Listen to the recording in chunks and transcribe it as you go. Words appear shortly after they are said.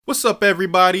What's up,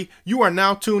 everybody? You are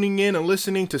now tuning in and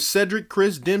listening to Cedric,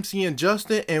 Chris, Dempsey, and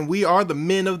Justin, and we are the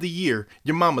Men of the Year,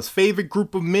 your mama's favorite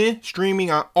group of men, streaming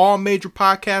on all major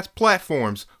podcast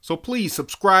platforms. So please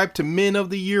subscribe to Men of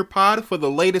the Year Pod for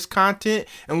the latest content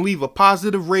and leave a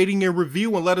positive rating and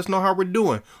review and let us know how we're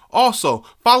doing. Also,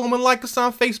 follow and like us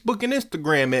on Facebook and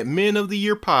Instagram at Men of the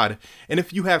Year Pod. And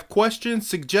if you have questions,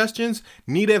 suggestions,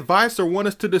 need advice, or want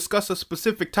us to discuss a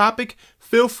specific topic,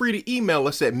 feel free to email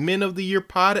us at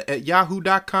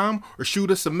menoftheyearpod@yahoo.com or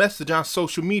shoot us a message on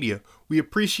social media. We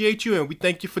appreciate you and we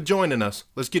thank you for joining us.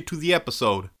 Let's get to the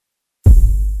episode.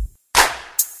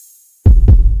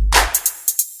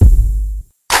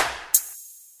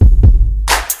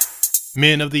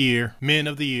 Men of the Year, Men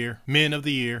of the Year, Men of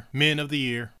the Year, Men of the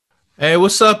Year. Hey,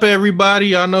 what's up, everybody?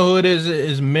 Y'all know who it is. It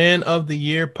is Men of the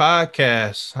Year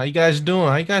Podcast. How you guys doing?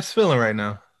 How you guys feeling right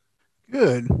now?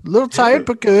 Good. A little tired,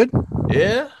 but good.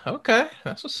 Yeah, okay.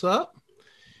 That's what's up.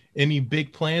 Any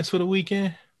big plans for the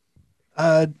weekend?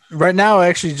 Right now,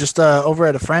 actually, just over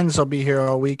at a friend's. I'll be here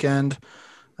all weekend.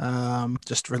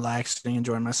 Just relaxing,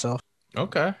 enjoying myself.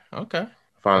 Okay.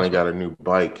 Finally got a new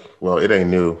bike. Well, it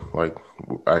ain't new. Like,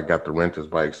 I got the renter's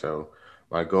bike. So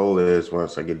my goal is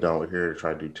once I get done with here to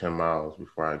try to do 10 miles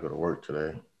before I go to work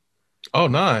today. Oh,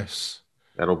 nice.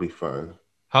 That'll be fun.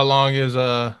 How long is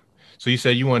so you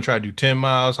said you want to try to do 10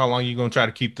 miles. How long are you going to try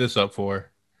to keep this up for?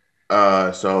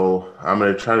 So I'm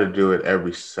going to try to do it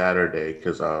every Saturday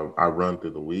because I run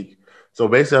through the week. So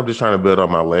basically, I'm just trying to build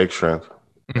up my leg strength.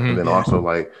 And then also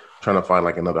like trying to find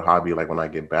like another hobby like when I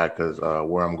get back because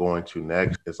where I'm going to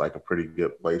next is like a pretty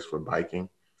good place for biking.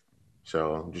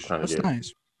 So I'm just trying to That's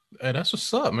nice. Hey, that's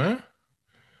what's up, man.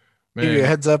 Give you a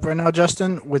heads up right now,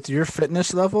 Justin. With your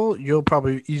fitness level, you'll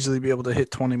probably easily be able to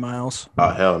hit 20 miles.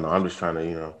 Oh, hell no. I'm just trying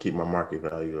to, keep my market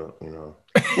value up, No,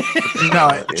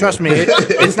 trust me,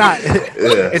 it's not.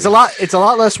 It's a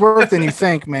lot less work than you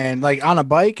think, man. Like on a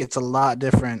bike, it's a lot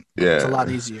different. Yeah. It's a lot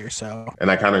easier. So. And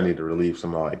I kind of need to relieve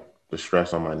some of like the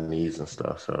stress on my knees and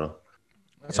stuff. So.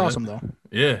 That's awesome, though.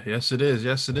 Yeah. Yes, it is.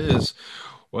 Yes, it is.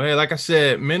 Well, hey, like I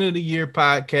said, Men of the Year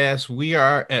Podcast, we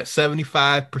are at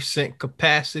 75%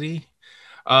 capacity.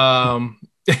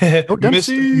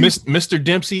 Mr.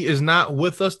 Dempsey is not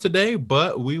with us today,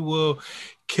 but we will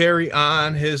carry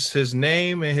on his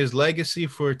name and his legacy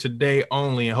for today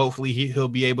only, and hopefully he'll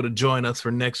be able to join us for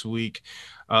next week.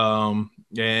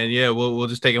 And yeah, we'll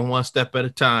just take it one step at a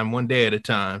time, one day at a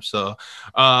time. So,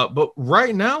 but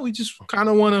right now we just kind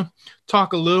of want to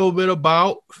talk a little bit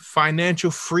about financial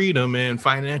freedom and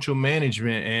financial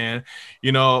management. And,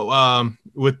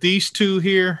 with these two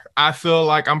here, I feel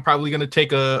like I'm probably going to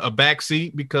take a back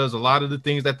seat because a lot of the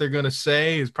things that they're going to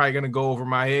say is probably going to go over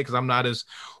my head because I'm not as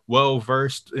well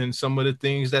versed in some of the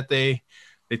things that they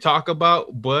talk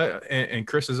about. But, and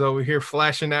Chris is over here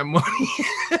flashing that money.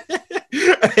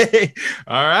 Hey,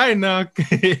 all right now.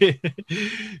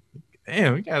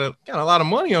 Damn, we got a lot of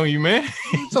money on you, man.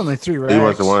 It's only 3 racks. He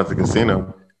wants the one at the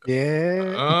casino.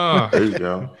 Yeah. Oh, there you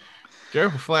go.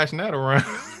 Careful flashing that around.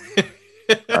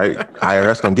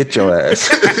 IRS gonna get your ass.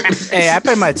 Hey, I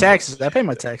pay my taxes.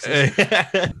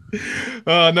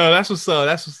 Oh no, that's what's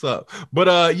up.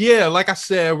 But yeah, like I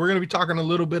said, we're gonna be talking a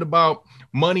little bit about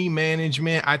money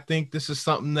management. I think this is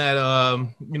something that a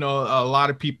lot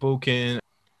of people can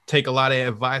take a lot of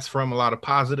advice from, a lot of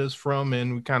positives from,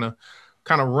 and we kind of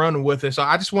run with it. So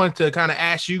I just wanted to kind of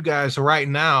ask you guys right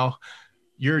now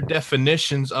your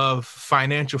definitions of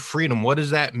financial freedom. What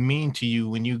does that mean to you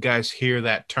when you guys hear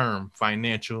that term,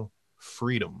 financial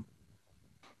freedom?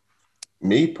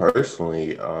 Me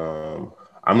personally, I'm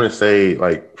going to say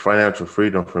like financial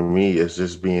freedom for me is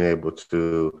just being able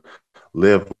to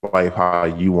live life how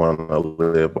you want to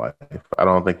live life. I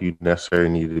don't think you necessarily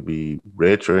need to be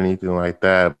rich or anything like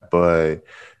that, but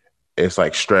it's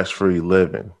like stress-free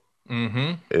living.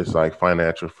 Mm-hmm. It's like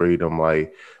financial freedom.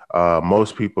 Like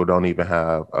most people don't even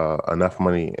have enough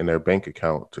money in their bank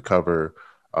account to cover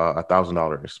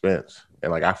 $1,000 expense.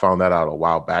 And like I found that out a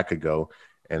while back ago,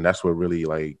 and that's what really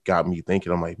like got me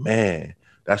thinking. I'm like, man,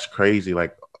 that's crazy.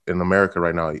 Like in America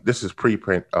right now, this is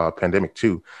pre-pandemic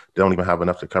too. They don't even have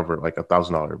enough to cover like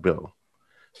 $1,000 bill.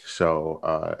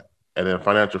 So, and then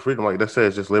financial freedom, like that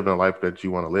says, just living a life that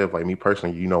you want to live. Like me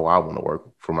personally, I want to work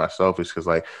for myself. It's because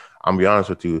like, I'm gonna be honest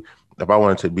with you, if I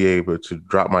wanted to be able to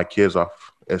drop my kids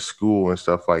off at school and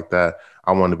stuff like that,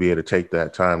 I want to be able to take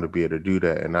that time to be able to do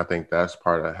that. And I think that's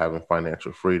part of having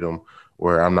financial freedom,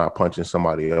 where I'm not punching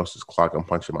somebody else's clock, I'm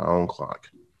punching my own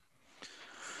clock.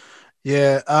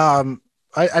 Yeah.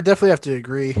 I definitely have to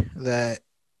agree that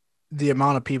the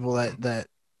amount of people that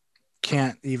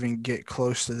can't even get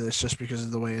close to this just because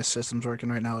of the way his system's working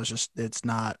right now is just it's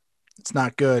not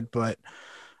good. But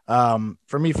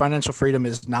For me, financial freedom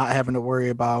is not having to worry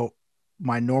about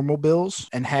my normal bills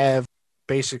and have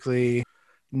basically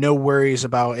no worries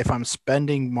about if I'm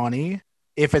spending money,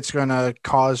 if it's going to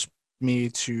cause me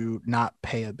to not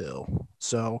pay a bill.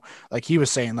 So like he was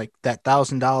saying, like that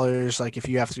 $1,000, like if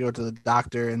you have to go to the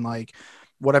doctor and like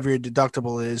whatever your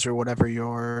deductible is or whatever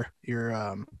your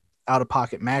out of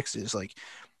pocket max is, like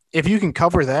if you can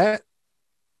cover that,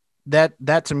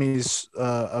 that to me is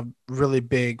a really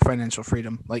big financial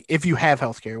freedom. Like if you have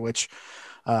healthcare, which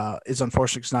is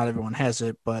unfortunate because not everyone has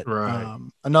it. But Right.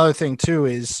 Another thing too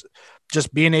is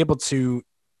just being able to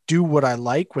do what I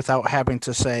like without having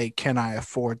to say, "Can I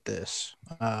afford this?"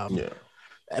 Yeah.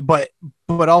 But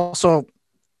also,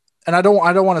 and I don't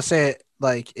want to say it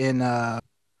like in a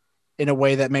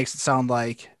way that makes it sound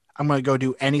like I'm going to go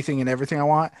do anything and everything I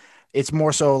want. It's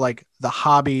more so like the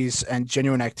hobbies and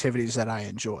genuine activities that I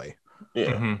enjoy.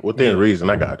 Yeah. Within Yeah. reason,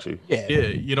 I got you. Yeah. Yeah,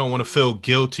 you don't want to feel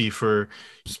guilty for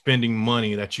spending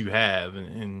money that you have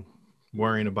and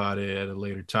worrying about it at a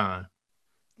later time.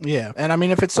 Yeah. And I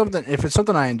mean, if it's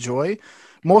something I enjoy,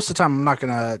 most of the time I'm not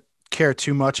going to care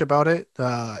too much about it.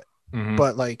 But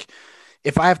like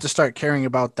if I have to start caring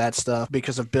about that stuff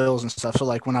because of bills and stuff. So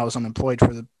like when I was unemployed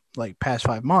for the like past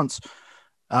 5 months,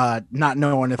 not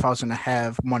knowing if I was going to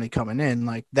have money coming in,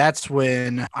 like that's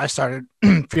when I started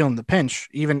feeling the pinch,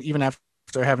 even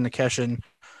after having to cash in,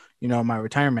 my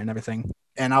retirement and everything.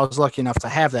 And I was lucky enough to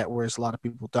have that, whereas a lot of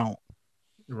people don't.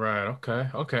 Right. Okay.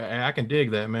 Okay. And I can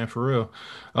dig that, man, for real.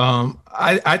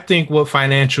 I think what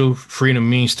financial freedom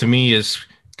means to me is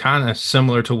kind of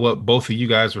similar to what both of you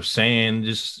guys were saying.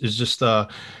 Just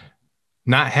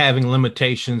not having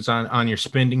limitations on your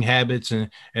spending habits and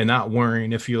not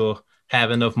worrying if you'll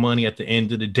have enough money at the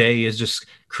end of the day is just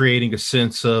creating a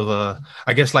sense of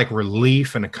I guess like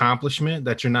relief and accomplishment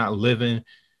that you're not living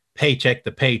paycheck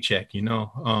to paycheck,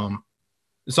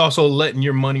 it's also letting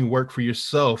your money work for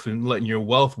yourself and letting your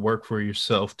wealth work for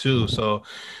yourself too. So,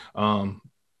 um,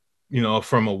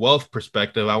 from a wealth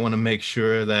perspective, I want to make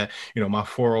sure that, my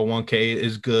 401k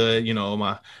is good.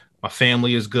 My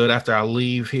family is good after I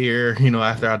leave here,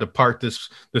 after I depart this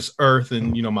earth,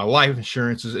 and, my life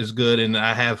insurance is good. And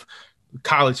I have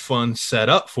college funds set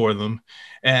up for them.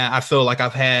 And I feel like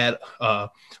I've had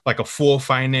like a full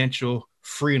financial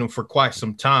freedom for quite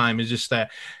some time. It's just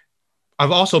that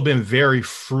I've also been very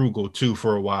frugal too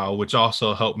for a while, which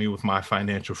also helped me with my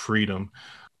financial freedom.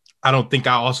 I don't think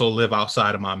I also live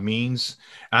outside of my means.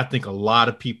 I think a lot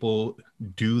of people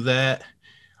do that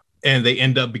and they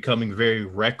end up becoming very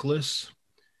reckless.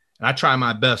 And I try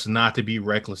my best not to be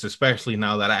reckless, especially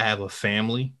now that I have a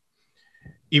family.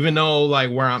 Even though, like,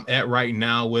 where I'm at right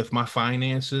now with my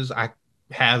finances, I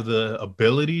have the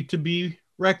ability to be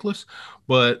reckless,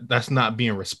 but that's not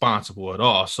being responsible at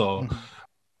all. So, Mhm.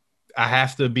 I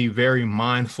have to be very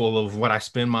mindful of what I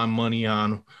spend my money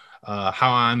on,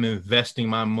 how I'm investing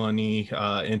my money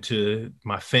into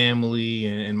my family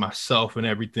and myself and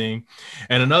everything.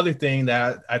 And another thing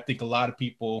that I think a lot of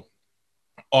people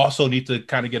also need to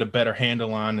kind of get a better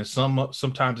handle on is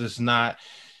sometimes it's not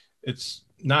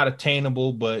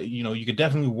attainable, but you could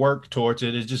definitely work towards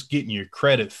it. Is just getting your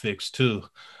credit fixed too.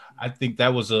 I think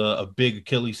that was a big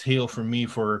Achilles heel for me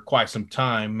for quite some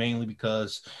time, mainly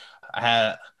because I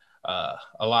had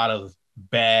a lot of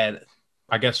bad,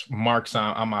 I guess, marks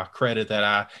on my credit that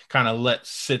I kind of let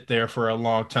sit there for a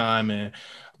long time. And,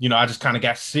 I just kind of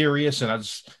got serious and I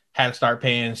just had to start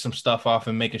paying some stuff off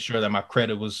and making sure that my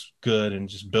credit was good and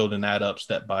just building that up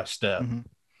step by step. Mm-hmm.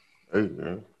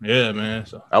 Hey, Yeah, man.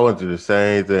 So I went through the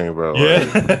same thing, bro.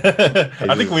 yeah,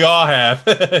 I think we all have.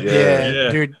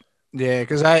 Yeah, dude. Yeah,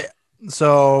 because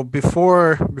so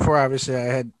before obviously I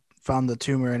had found the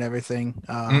tumor and everything.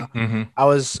 Mm-hmm. I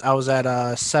was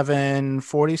at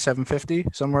 740, 750,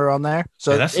 somewhere around there.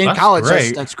 So Yeah, in that's college,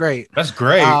 great. that's great. That's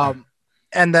great.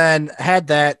 And then had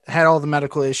all the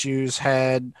medical issues,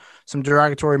 had some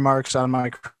derogatory marks on my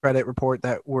credit report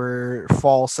that were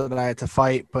false that I had to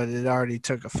fight, but it already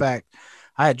took effect.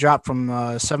 I had dropped from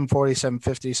 740,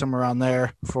 750, somewhere around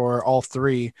there for all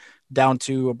three down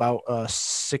to about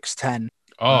 610.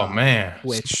 Oh man,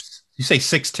 Which you say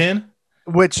 610?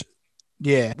 which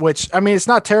yeah, which I mean, it's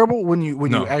not terrible when you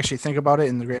No. actually think about it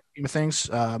in the grand scheme of things.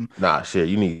 Nah, shit,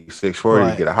 you need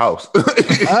 640 to get a house.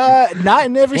 Not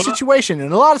in every situation.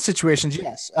 In a lot of situations,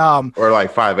 yes. Or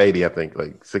like 580, I think,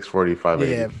 like 640,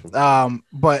 580. Yeah.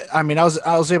 But I mean, I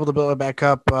was able to build it back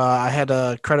up. I had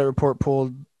a credit report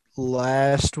pulled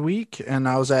last week, and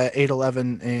I was at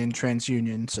 811 in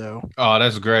TransUnion. So Oh,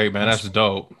 that's great, man. That's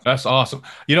dope. That's awesome.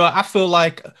 I feel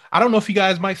like I don't know if you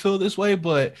guys might feel this way,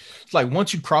 but it's like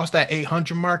once you cross that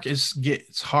 800 mark, it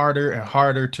gets harder and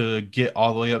harder to get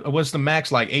all the way up. What's the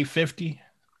max? Like 850?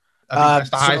 I think that's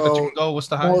the highest that you can so go. What's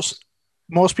the highest?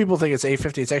 most people think it's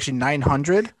 850. It's actually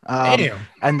 900. Damn.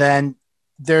 And then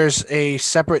there's a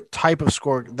separate type of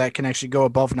score that can actually go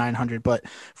above 900. But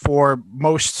for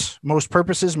most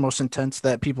purposes, most intents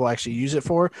that people actually use it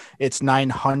for, it's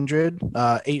 900.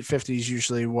 850 is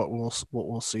usually what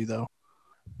we'll see though.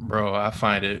 Bro, I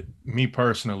find it, me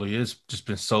personally, it's just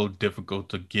been so difficult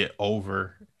to get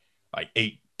over like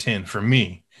 810 for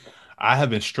me. I have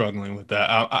been struggling with that.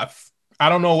 I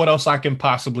don't know what else I can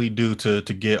possibly do to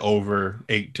get over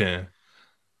 810.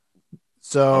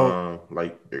 So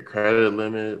like your credit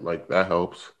limit, like that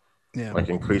helps. yeah, Like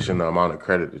increasing the amount of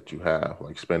credit that you have,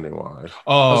 like spending wise.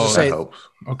 Oh, that helps.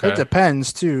 Okay. It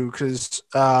depends too, because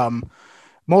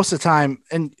most of the time,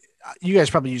 and you guys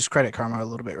probably use Credit Karma a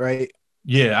little bit, right?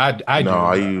 Yeah, I No, do.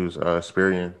 I use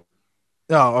Experian.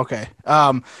 Oh, okay.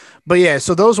 But yeah,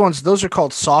 so those are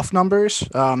called soft numbers.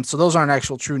 So those aren't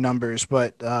actual true numbers,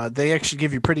 but they actually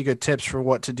give you pretty good tips for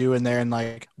what to do in there and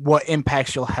like what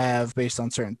impacts you'll have based on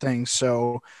certain things.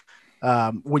 So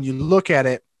when you look at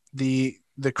it, the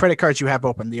credit cards you have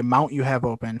open, the amount you have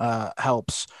open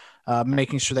helps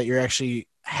making sure that you're actually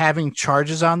having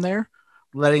charges on there,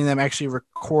 letting them actually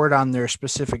record on their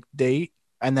specific date,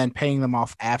 and then paying them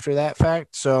off after that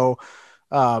fact. So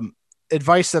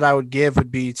advice that I would give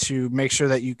would be to make sure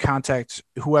that you contact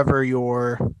whoever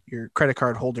your credit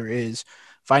card holder is,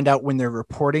 find out when their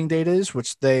reporting date is,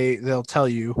 which they'll tell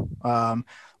you.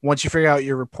 Once you figure out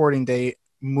your reporting date,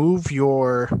 move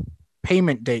your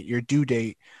payment date, your due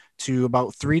date, to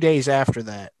about 3 days after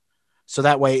that. So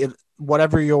that way,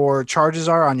 whatever your charges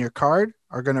are on your card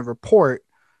are going to report,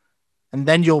 and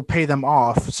then you'll pay them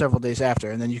off several days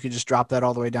after, and then you can just drop that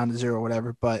all the way down to zero or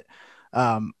whatever. But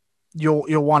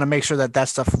you'll want to make sure that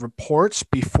stuff reports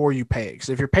before you pay it. Because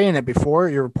if you're paying it before,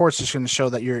 your report's just going to show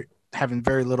that you're having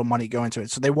very little money go into it.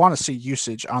 So they want to see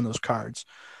usage on those cards.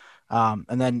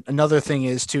 And then another thing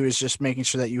is just making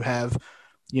sure that you have,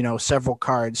 several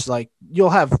cards. Like you'll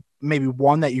have maybe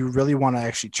one that you really want to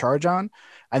actually charge on,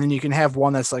 and then you can have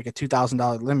one that's like a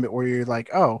 $2,000 limit where you're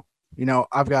like, oh,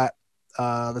 I've got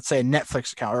let's say a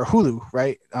Netflix account or a Hulu,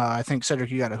 right? I think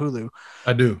Cedric, you got a Hulu.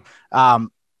 I do.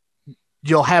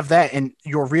 You'll have that, and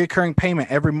your reoccurring payment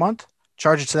every month,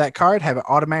 charge it to that card, have it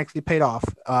automatically paid off.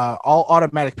 All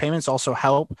automatic payments also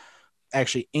help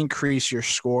actually increase your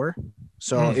score.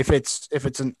 So if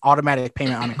it's an automatic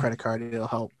payment on a credit card, it'll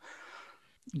help.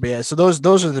 But yeah, so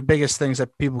those are the biggest things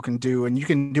that people can do, and you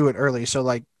can do it early. So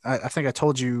like I think I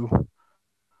told you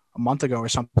a month ago or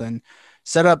something,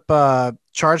 set up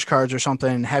charge cards or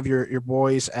something, and have your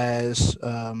boys as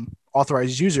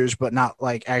authorized users, but not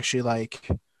like actually like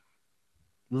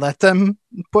let them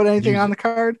put anything on the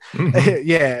card.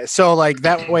 Yeah. So like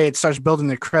that way it starts building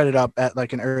their credit up at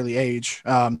like an early age.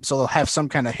 So they'll have some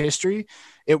kind of history.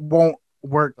 It won't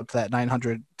work with that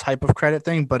 900 type of credit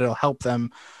thing, but it'll help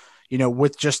them,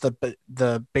 with just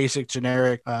the basic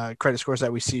generic credit scores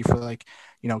that we see for like,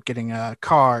 getting a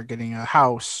car, getting a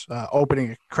house,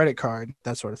 opening a credit card,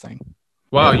 that sort of thing.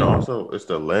 Wow. And also it's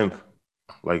the length,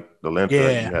 like the length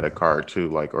that you had a card too,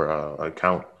 like, or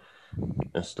account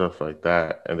and stuff like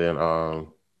that. And then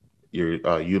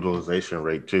your utilization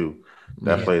rate too,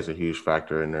 that plays a huge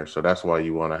factor in there. So that's why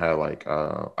you want to have like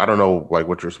I don't know like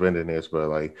what your spending is, but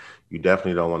like you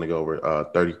definitely don't want to go over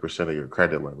 30% of your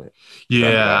credit limit.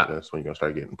 Yeah, that's when you're gonna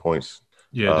start getting points.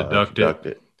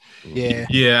 Deducted.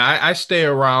 Yeah, I stay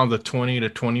around the 20 to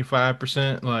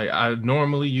 25%. Like I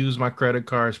normally use my credit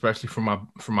card, especially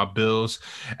for my bills.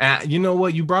 And you know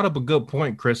what? You brought up a good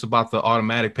point, Chris, about the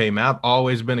automatic payment. I've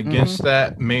always been against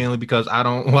that, mainly because I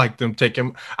don't like them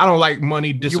taking. I don't like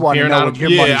money disappearing out of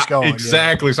your money's going.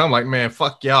 Exactly. Yeah. So I'm like, man,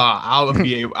 fuck y'all.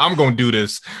 I'm gonna do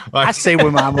this. Like, I say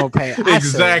when I'm gonna pay.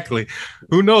 Exactly.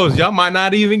 Who knows? Y'all might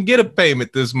not even get a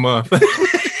payment this month.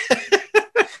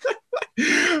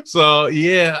 So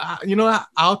yeah,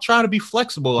 I'll try to be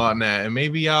flexible on that, and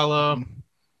maybe I'll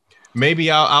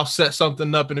set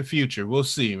something up in the future. We'll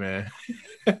see, man.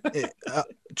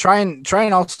 Try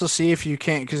and also see if you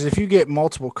can, because if you get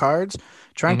multiple cards,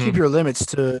 try and keep your limits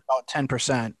to about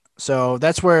 10%. So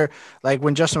that's where, like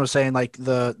when Justin was saying, like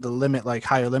the limit, like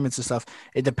higher limits and stuff,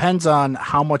 it depends on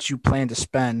how much you plan to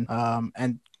spend.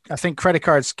 And I think credit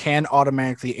cards can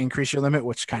automatically increase your limit,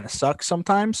 which kind of sucks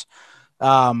sometimes.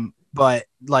 But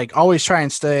like always try and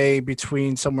stay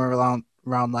between somewhere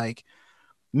around like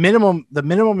The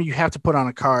minimum you have to put on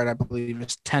a card, I believe,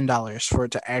 is $10 for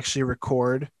it to actually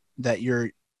record that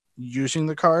you're using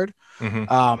the card.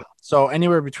 So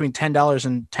anywhere between $10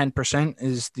 and 10%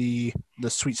 is the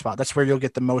sweet spot. That's where you'll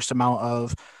get the most amount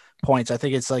of points. I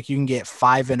think it's like you can get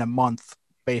 5 in a month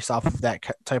based off of that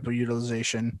type of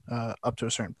utilization up to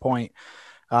a certain point.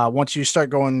 Once you start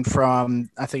going from,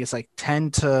 I think it's like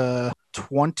 10 to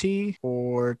 20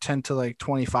 or 10 to like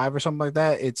 25 or something like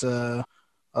that, it's a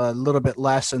little bit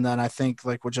less. And then I think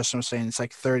like what Justin was saying, it's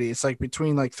like 30. It's like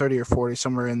between like 30 or 40,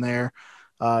 somewhere in there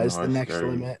is the next 30.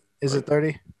 limit. Is it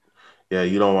 30? Yeah,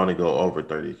 you don't want to go over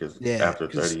 30 because Yeah, after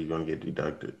 30, you're going to get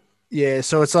deducted. Yeah,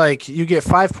 so it's like you get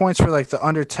 5 points for like the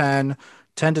under 10,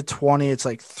 10 to 20, it's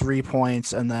like 3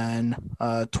 points, and then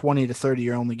 20 to 30,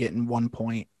 you're only getting 1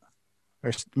 point,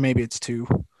 or maybe it's 2.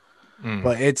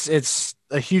 But it's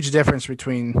a huge difference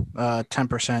between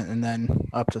 10% and then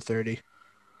up to 30.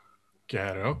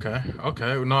 Got it.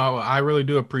 Okay. No, I really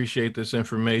do appreciate this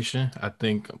information. I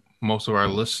think most of our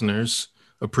listeners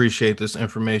appreciate this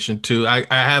information too. I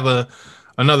have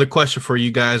another question for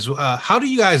you guys. How do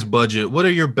you guys budget? What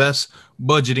are your best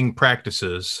budgeting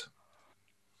practices?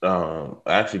 I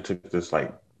actually took this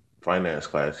like finance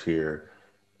class here,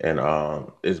 and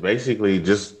it's basically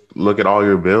just look at all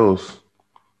your bills.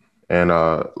 And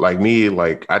like me,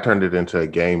 like I turned it into a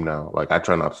game now. Like I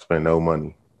try not to spend no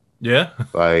money. Yeah.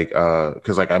 Like,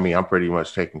 cause like, I mean, I'm pretty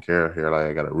much taken care of here. Like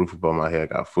I got a roof above my head,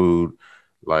 got food.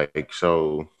 Like,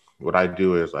 so what I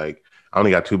do is like, I only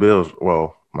got 2 bills.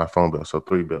 Well, my phone bill. So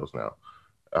 3 bills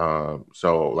now.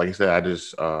 So like I said, I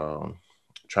just,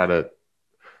 try to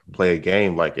play a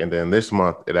game. Like, and then this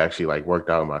month it actually like worked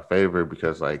out in my favor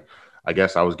because like, I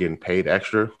guess I was getting paid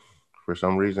extra for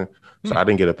some reason. So I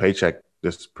didn't get a paycheck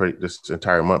this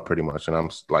entire month pretty much. And I'm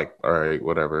like, all right,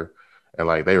 whatever. And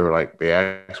like they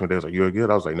asked me, they was like, "You're good?"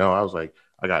 I was like, "No." I was like,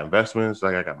 "I got investments,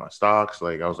 like I got my stocks."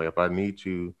 Like I was like, if I need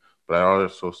to, but I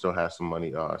also still have some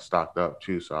money stocked up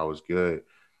too, so I was good.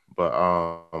 But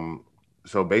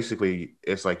so basically,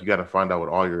 it's like you got to find out what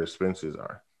all your expenses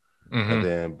are, and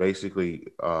then basically,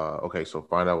 okay, so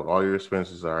find out what all your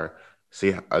expenses are.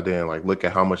 See, then like look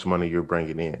at how much money you're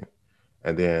bringing in,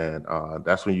 and then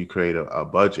that's when you create a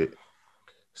budget,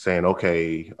 saying,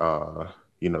 okay,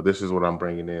 this is what I'm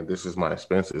bringing in. This is my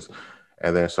expenses.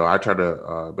 And then, so I try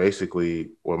to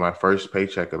basically, with my first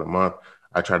paycheck of the month,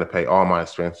 I try to pay all my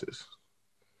expenses.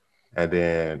 And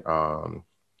then,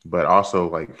 but also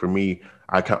like for me,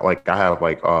 I have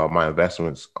like my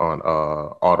investments on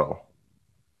auto.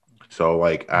 So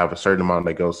like I have a certain amount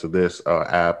that goes to this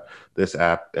app,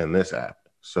 and this app.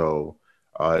 So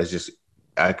it's just,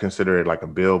 I consider it like a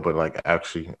bill, but like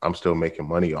actually I'm still making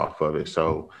money off of it.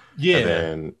 So Yeah. And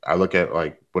then I look at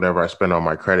like whatever I spend on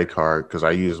my credit card, because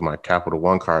I use my Capital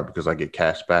One card because I get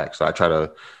cash back. So I try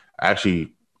to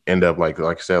actually end up like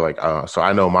I said, like so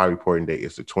I know my reporting date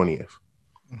is the 20th.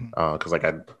 Because like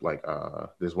I like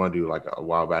this one dude like a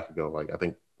while back ago, like I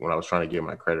think when I was trying to get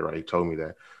my credit right, he told me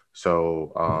that.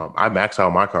 So I max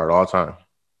out my card all the time,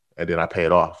 and then I pay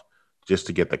it off just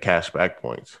to get the cash back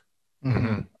points.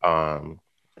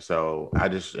 So I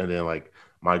just, and then like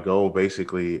my goal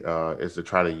basically is to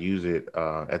try to use it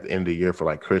at the end of the year for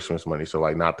like Christmas money. So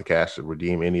like not the cash to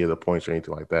redeem any of the points or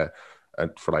anything like that,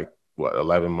 for like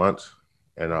 11 months.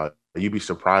 And you'd be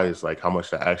surprised like how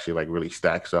much that actually like really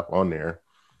stacks up on there.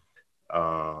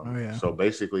 So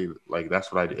basically like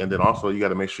that's what I did. And then also you got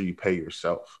to make sure you pay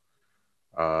yourself.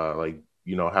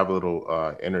 Have a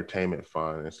little entertainment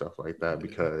fund and stuff like that,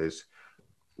 because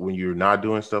when you're not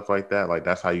doing stuff like that, like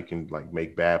that's how you can like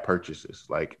make bad purchases.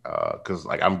 Like, cause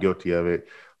like I'm guilty of it.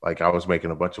 Like I was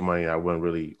making a bunch of money. I wasn't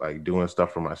really like doing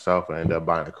stuff for myself, and I ended up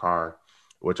buying a car,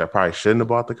 which I probably shouldn't have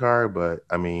bought the car, but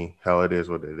I mean, hell, it is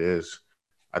what it is.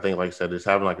 I think, like I said, just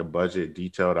having like a budget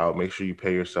detailed out, make sure you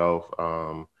pay yourself.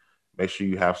 Make sure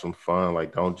you have some fun.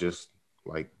 Like, don't just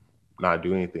like not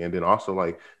do anything. And then also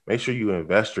like make sure you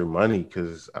invest your money,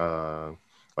 because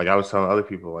like I was telling other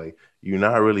people, like you're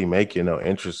not really making no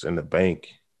interest in the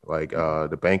bank. Like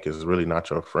the bank is really not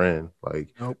your friend.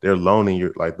 Like they're loaning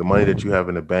you, like the money that you have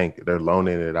in the bank, they're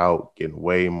loaning it out, getting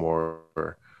way more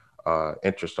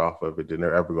interest off of it than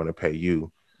they're ever going to pay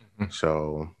you.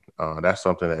 So that's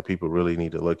something that people really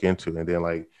need to look into. And then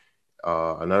like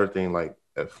another thing, like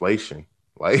inflation,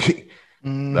 like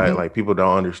like people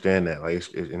don't understand that, like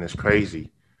and it's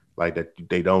crazy, like that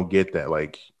they don't get that.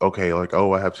 Like, okay, like,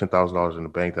 oh, I have $10,000 in the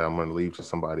bank that I'm going to leave to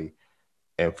somebody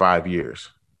in 5 years.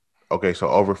 Okay, so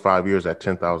over 5 years, that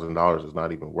 $10,000 is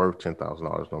not even worth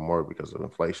 $10,000 no more because of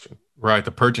inflation. Right,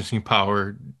 the purchasing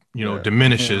power,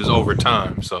 diminishes over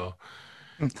time. So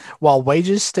While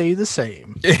wages stay the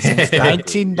same since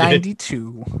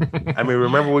 1992. I mean,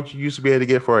 remember what you used to be able to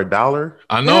get for $1?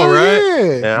 I know, Hell right?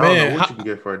 yeah. And I don't Man, know what you can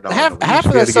get for $1. Half We used to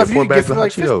of be that able to stuff get you 4 can get bags for of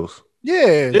like hot Cheetos.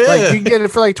 Yeah, Yeah. like you can get it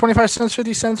for like 25 cents,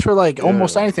 50 cents for like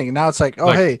almost Yeah. anything. Now it's like, oh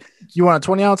Like- hey, you want a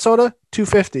 20-ounce soda?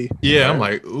 $2.50. Yeah, I'm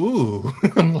Right. like, ooh,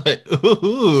 I'm like,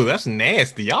 ooh, that's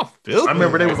nasty. Y'all feel? I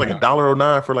remember they was like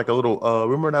 $1.09 for like a little.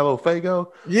 Remember that little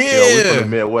Fago? Yeah, You know, we from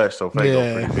the Midwest, so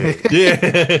Fago pretty big. yeah,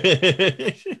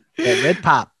 That red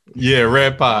pop. yeah,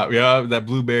 red pop, yeah, that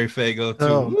blueberry Fago too.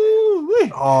 Oh.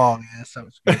 Woo-wee. Oh yeah, that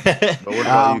was good. But what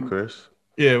about you, Um, Chris?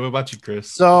 Yeah, what about you,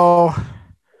 Chris? So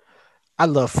I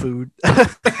love food.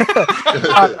 That's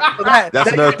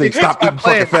another thing. here's Stop my eating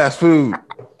plan. fucking fast food.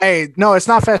 Hey, no, it's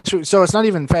not fast food. So it's not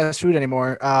even fast food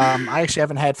anymore. I actually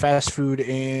haven't had fast food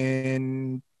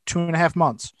in 2.5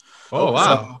 months. Oh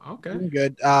wow, okay. Doing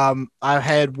good. I've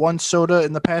had one soda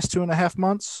in the past 2.5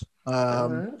 months.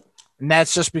 Alright. And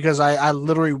that's just because I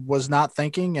literally was not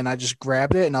thinking and I just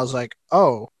grabbed it and I was like,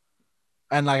 oh,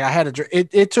 and like I had a drink.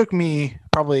 It took me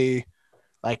probably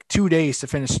like 2 days to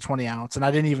finish the 20-ounce, and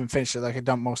I didn't even finish it. Like I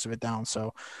dumped most of it down.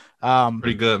 So,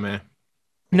 Pretty good, man.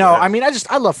 no, Yes. I mean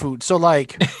I love food. So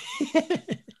like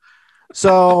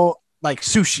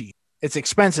sushi. It's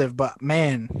expensive, but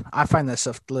man, I find that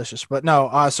stuff delicious. But no,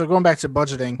 so going back to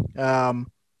budgeting,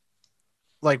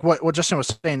 like what Justin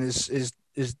was saying is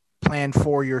plan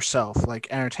for yourself, like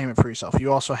entertainment for yourself.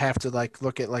 You also have to like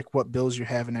look at like what bills you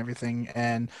have and everything.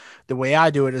 And the way I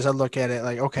do it is I look at it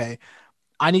like, okay,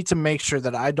 I need to make sure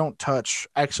that I don't touch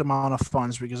X amount of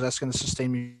funds because that's going to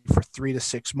sustain me for 3 to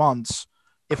 6 months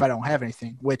if I don't have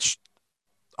anything, which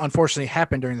unfortunately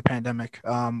happened during the pandemic,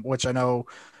 which I know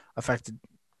affected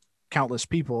countless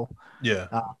people. Yeah,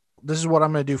 This is what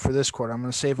I'm going to do for this quarter. I'm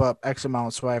going to save up X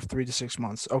amount so I have 3 to 6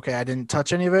 months. Okay, I didn't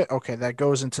touch any of it. Okay, that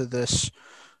goes into this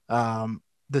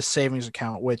savings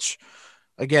account, which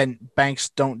again, banks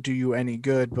don't do you any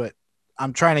good, but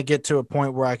I'm trying to get to a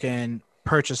point where I can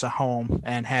purchase a home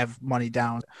and have money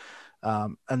down.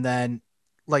 And then,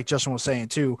 like Justin was saying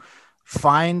too,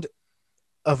 find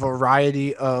a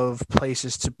variety of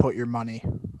places to put your money.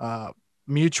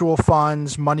 Mutual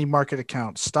funds, money market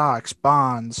accounts, stocks,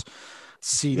 bonds,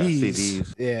 CDs.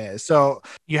 CDs. Yeah. So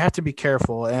you have to be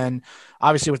careful. And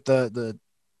obviously with the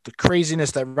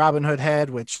craziness that Robinhood had,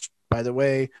 which by the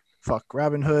way, fuck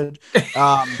Robinhood.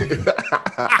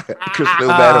 Chris feel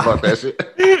bad about that shit.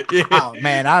 yeah. Oh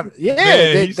man, Man,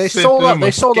 they sold up.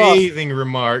 They sold off. scathing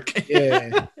remark.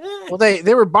 Yeah. Well,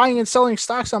 they were buying and selling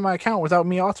stocks on my account without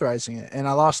me authorizing it, and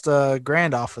I lost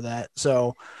 $1,000 off of that.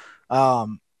 So,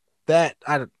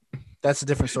 that's a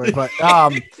different story.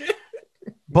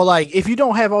 But like, if you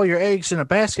don't have all your eggs in a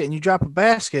basket and you drop a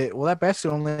basket, well, that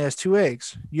basket only has 2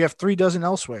 eggs. You have 3 dozen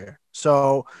elsewhere,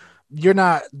 so you're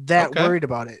not that Okay. worried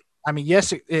about it. I mean,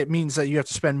 yes, it means that you have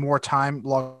to spend more time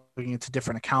logging into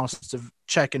different accounts to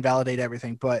check and validate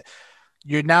everything, but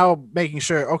you're now making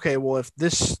sure, okay, well, if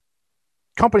this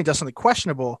company does something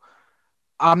questionable,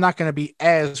 I'm not going to be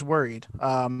as worried.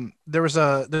 There's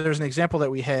an example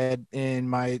that we had in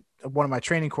one of my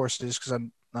training courses because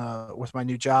I'm with my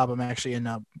new job. I'm actually in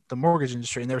the mortgage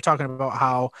industry, and they were talking about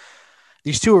how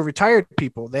these two are retired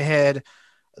people. They had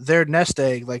their nest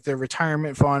egg, like their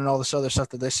retirement fund and all this other stuff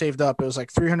that they saved up. It was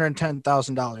like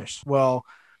 $310,000. Well,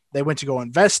 they went to go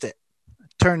invest it.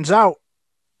 Turns out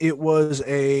it was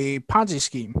a Ponzi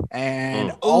scheme,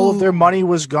 and all of their money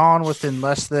was gone within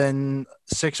less than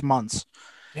 6 months.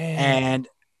 And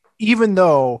even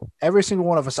though every single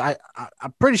one of us, I'm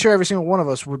pretty sure every single one of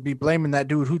us would be blaming that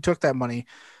dude who took that money.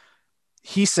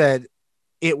 He said,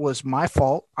 it was my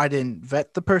fault. I didn't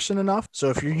vet the person enough. So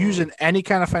if you're using any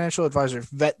kind of financial advisor,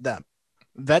 vet them,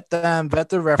 vet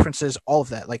their references, all of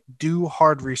that. Like, do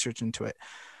hard research into it.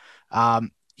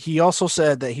 He also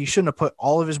said that he shouldn't have put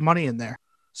all of his money in there.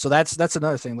 So that's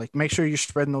another thing. Like, make sure you're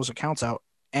spreading those accounts out.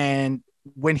 And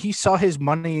when he saw his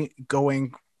money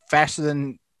going faster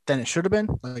than it should have been,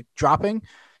 like dropping,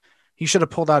 he should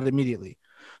have pulled out immediately.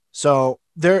 So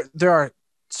there are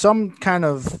some kind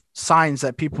of signs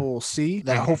that people will see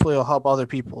that hopefully will help other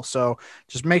people. So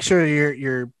just make sure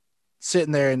you're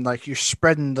sitting there and like you're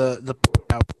spreading the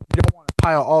out. You don't want to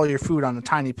pile all your food on a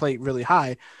tiny plate really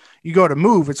high. You go to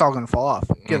move, it's all going to fall off.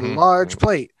 Get a large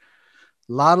plate,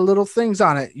 a lot of little things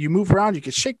on it. You move around, you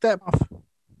can shake that off.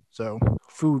 So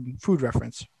food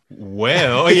reference.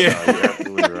 Well, You're yeah.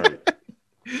 absolutely right.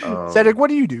 Cedric, what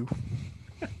do you do?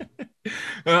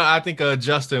 I think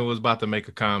Justin was about to make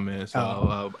a comment.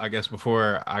 So I guess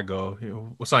before I go,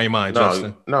 what's on your mind,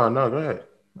 Justin? No, go ahead.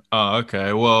 Oh,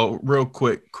 okay. Well, real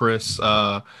quick, Chris,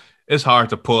 it's hard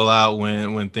to pull out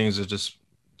when things are just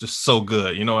just so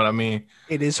good. You know what I mean?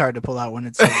 It is hard to pull out when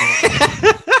it's so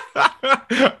good.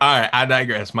 All right, I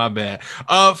digress. My bad.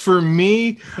 For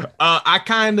me, I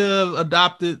kind of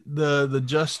adopted the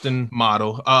Justin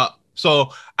model.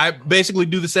 So I basically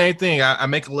do the same thing. I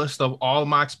make a list of all of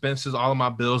my expenses, all of my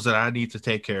bills that I need to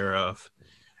take care of.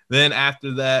 Then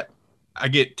after that, I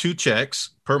get 2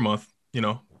 checks per month,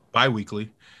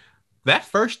 biweekly. That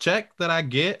first check that I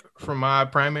get from my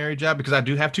primary job, because I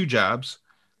do have 2 jobs,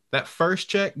 that first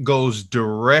check goes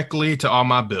directly to all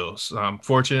my bills. I'm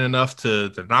fortunate enough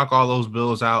to knock all those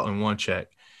bills out in one check.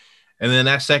 And then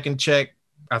that second check,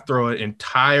 I throw it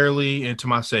entirely into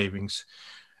my savings.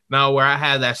 Now, where I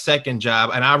had that second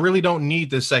job, and I really don't need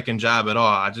this second job at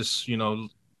all. I just,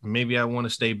 maybe I want to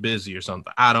stay busy or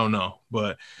something. I don't know.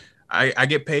 But I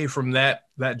get paid from that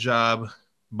job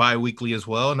bi-weekly as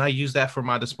well. And I use that for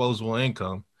my disposable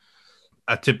income.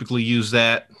 I typically use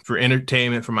that for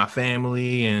entertainment for my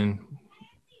family. And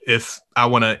if I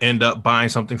want to end up buying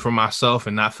something for myself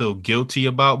and not feel guilty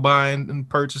about buying and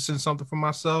purchasing something for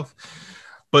myself.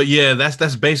 But yeah,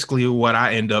 that's basically what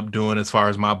I end up doing as far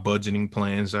as my budgeting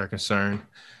plans are concerned.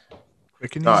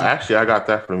 No, actually, I got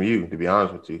that from you, to be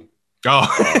honest with you. Oh,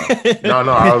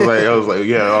 no, I was like,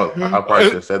 yeah, I probably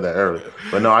should have said that earlier,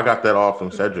 but no, I got that all from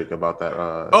Cedric about that.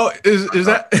 Is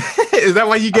that is that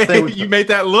why you made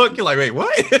that look? You're like, wait,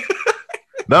 what?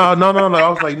 No. I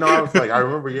was like, I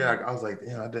remember, I was like,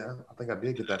 yeah, I think I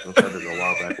did get that from Cedric a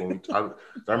while back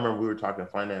I remember we were talking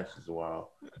finances a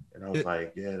while, and I was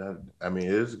like, yeah, it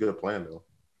is a good plan though.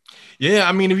 Yeah,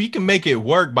 I mean, if you can make it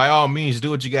work, by all means, do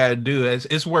what you got to do.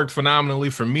 It's worked phenomenally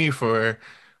for me for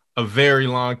a very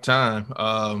long time.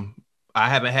 I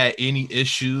haven't had any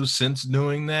issues since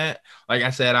doing that. Like I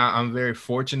said, I'm very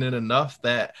fortunate enough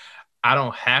that I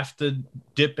don't have to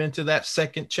dip into that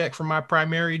second check for my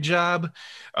primary job.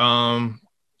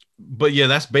 But yeah,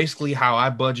 that's basically how I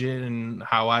budget and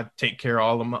how I take care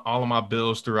of all of my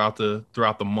bills throughout the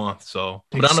month. So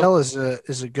Excel is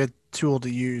a good tool to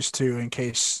use too, in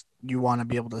case you want to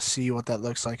be able to see what that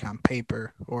looks like on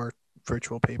paper or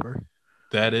virtual paper.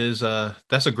 That's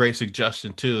a great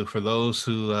suggestion too for those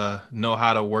who know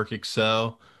how to work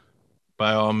Excel.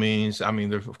 By all means, I mean,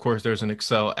 there's an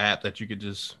Excel app that you could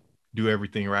just do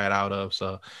everything right out of.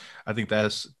 So I think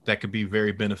that could be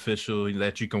very beneficial,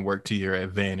 that you can work to your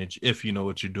advantage if you know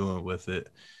what you're doing with it.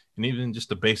 And even just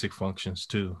the basic functions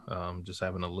too. Just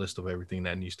having a list of everything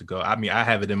that needs to go. I mean, I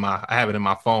have it in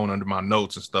my phone under my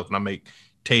notes and stuff, and I make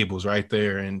tables right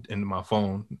there in my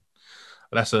phone.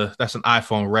 That's an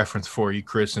iPhone reference for you,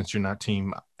 Chris, since you're not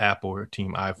team Apple or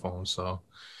team iPhone. So,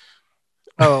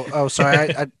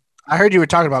 sorry. I heard you were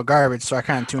talking about garbage, so I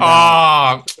kind of tuned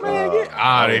out. Oh, man, get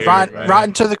out of here.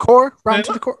 Rotten to the core? Rotten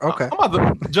to the core? Okay.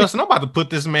 I'm about to put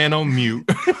this man on mute.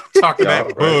 Talking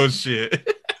that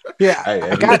bullshit. Yeah,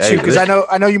 I got you, because I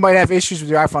know you might have issues with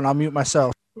your iPhone. I'll mute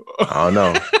myself. I don't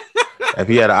know. If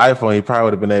he had an iPhone, he probably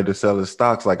would have been able to sell his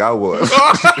stocks like I was.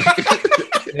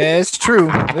 Yeah, it's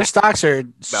true. Their stocks are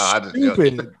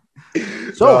stupid.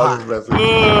 So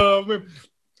high.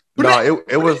 No,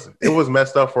 it was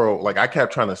messed up for, like, I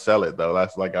kept trying to sell it though.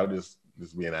 That's like, I was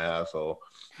just being an asshole.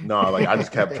 No, like, I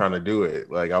just kept trying to do it.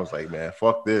 Like, I was like, man,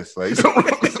 fuck this. Like,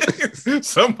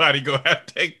 somebody gonna have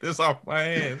to take this off my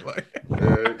hands.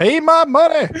 Like, pay my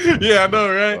money. Yeah, I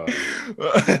know,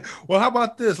 right? Well, how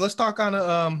about this? Let's talk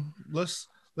on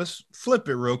let's flip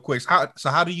it real quick.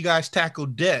 How do you guys tackle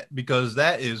debt? Because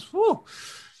that is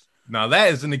now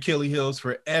that is an Achilles heels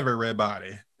for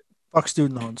everybody. Fuck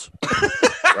student loans.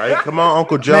 Right? Come on,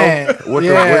 Uncle Joe. Man, where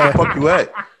the fuck you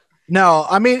at? No,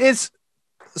 I mean,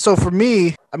 so for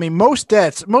me, I mean, most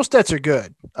debts are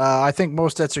good. I think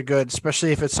most debts are good,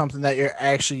 especially if it's something that you're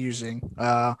actually using.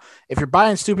 If you're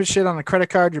buying stupid shit on a credit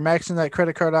card, you're maxing that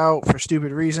credit card out for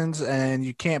stupid reasons and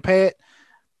you can't pay it,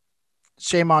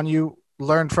 shame on you.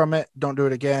 Learn from it. Don't do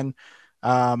it again.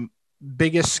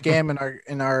 Biggest scam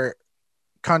in our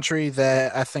country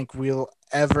that I think we'll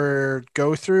ever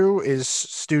go through is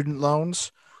student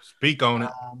loans. Speak on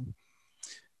it.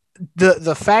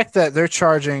 The fact that they're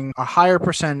charging a higher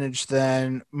percentage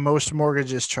than most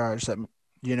mortgages charge, that,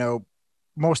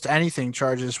 most anything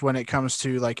charges when it comes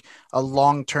to like a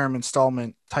long-term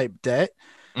installment type debt.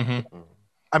 Mm-hmm.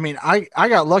 I mean, I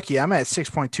got lucky. I'm at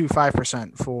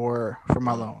 6.25% for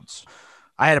my loans.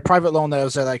 I had a private loan that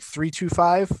was at like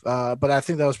 3.25, but I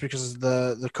think that was because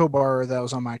the co-borrower that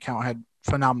was on my account had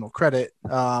phenomenal credit.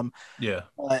 Yeah.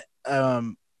 But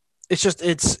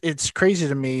it's crazy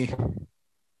to me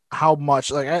how much,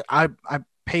 like, I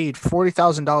paid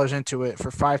 $40,000 into it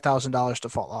for $5,000 to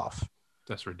fall off.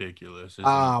 That's ridiculous, isn't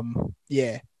it?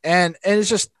 Yeah. And it's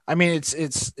just, I mean,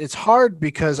 it's hard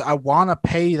because I want to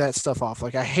pay that stuff off.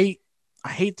 Like I hate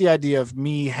the idea of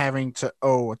me having to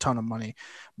owe a ton of money,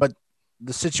 but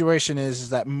the situation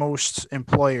is that most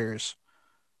employers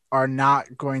are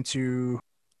not going to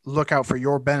look out for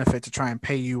your benefit to try and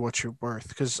pay you what you're worth,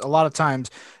 because a lot of times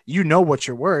you know what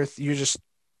you're worth, you're just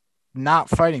not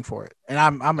fighting for it. And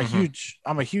I'm a huge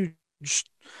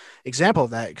example of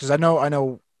that, because I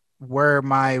know where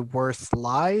my worth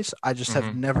lies. I just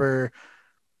have never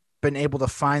been able to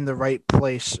find the right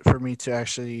place for me to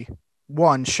actually,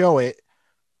 one, show it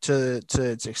to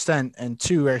its extent, and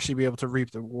two, actually be able to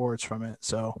reap the rewards from it.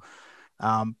 So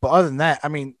but other than that, I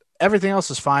mean, everything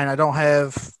else is fine. I don't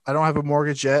have a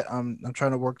mortgage yet. I'm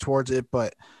trying to work towards it,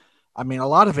 but I mean, a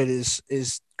lot of it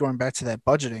is going back to that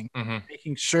budgeting,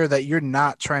 making sure that you're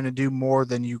not trying to do more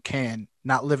than you can,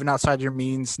 not living outside your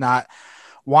means, not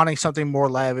wanting something more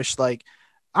lavish. Like,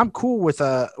 I'm cool with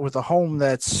a home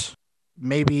that's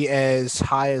maybe as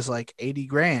high as like 80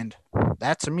 grand.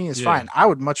 That to me is fine. I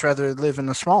would much rather live in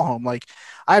a small home. Like,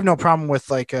 I have no problem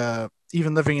with like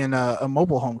even living in a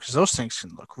mobile home, because those things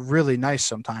can look really nice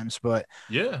sometimes, but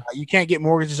you can't get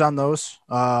mortgages on those.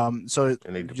 So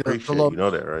and they depreciate, you know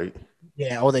that, right?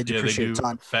 Yeah. Oh, they depreciate a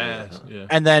ton fast. Yeah.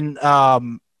 And then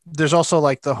there's also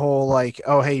like the whole like,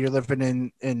 oh, hey, you're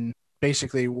living in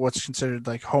basically what's considered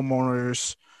like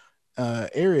homeowners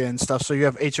area and stuff. So you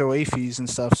have HOA fees and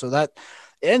stuff. So that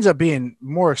it ends up being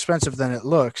more expensive than it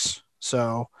looks.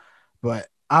 So, but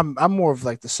I'm more of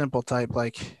like the simple type.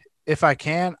 Like, if I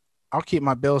can, I'll keep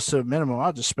my bills to a minimum.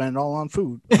 I'll just spend it all on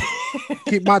food.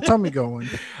 Keep my tummy going.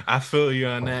 I feel you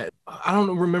on that. I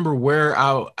don't remember where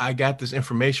I got this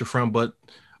information from, but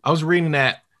I was reading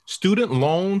that student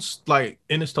loans, like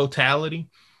in its totality,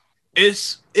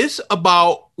 it's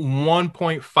about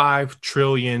 $1.5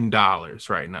 trillion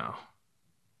right now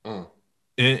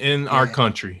in our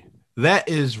country. That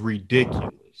is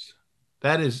ridiculous.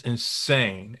 That is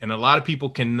insane. And a lot of people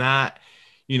cannot,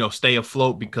 stay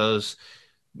afloat because,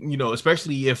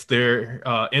 especially if their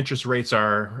interest rates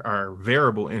are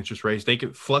variable interest rates, they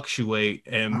could fluctuate.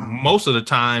 And most of the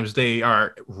times they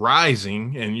are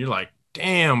rising, and you're like,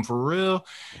 damn, for real?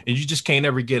 And you just can't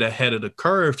ever get ahead of the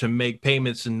curve to make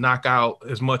payments and knock out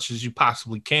as much as you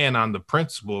possibly can on the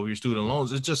principal of your student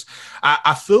loans. It's just,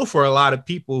 I feel for a lot of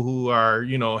people who are,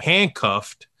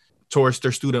 handcuffed towards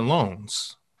their student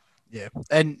loans. Yeah.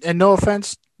 And no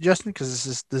offense, Justin, because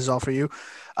this is all for you.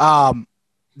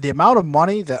 The amount of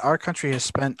money that our country has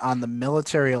spent on the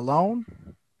military alone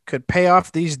could pay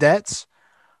off these debts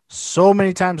so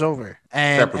many times over.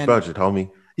 Separate budget,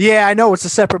 homie. Yeah, I know it's a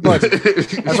separate budget.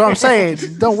 That's what I'm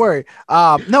saying. Don't worry.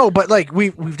 No, but like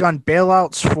we've done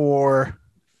bailouts for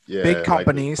big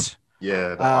companies.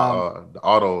 The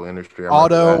auto industry.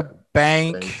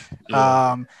 Bank.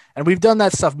 And we've done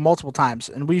that stuff multiple times,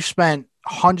 and we've spent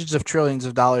hundreds of trillions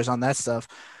of dollars on that stuff.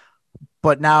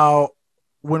 But now,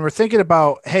 when we're thinking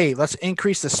about, hey, let's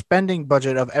increase the spending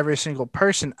budget of every single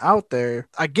person out there,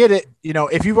 I get it.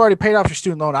 If you've already paid off your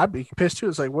student loan, I'd be pissed too.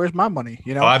 It's like, where's my money?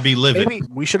 I'd be livid. Maybe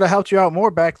we should have helped you out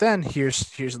more back then.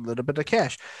 Here's a little bit of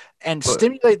cash, and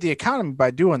stimulate the economy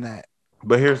by doing that.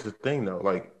 But here's the thing, though.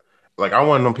 Like I'm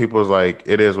one of them people who's like,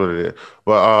 it is what it is.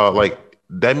 But like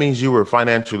that means you were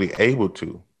financially able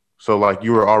to. So like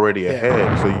you were already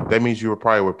ahead. So that means you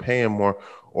were paying more,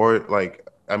 or like,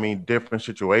 I mean, different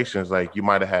situations, like you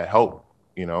might have had help,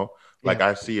 like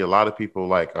I see a lot of people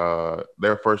like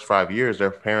their first 5 years,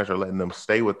 their parents are letting them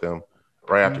stay with them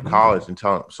right after college and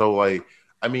tell them. So like,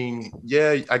 I mean,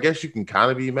 yeah, I guess you can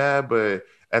kind of be mad, but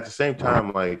at the same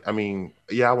time, like, I mean,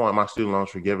 yeah, I want my student loans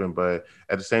forgiven, but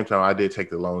at the same time, I did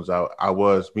take the loans out. I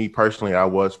was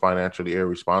financially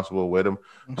irresponsible with them.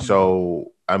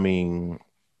 So, I mean,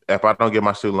 if I don't get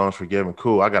my student loans forgiven,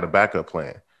 cool, I got a backup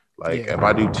plan. Like if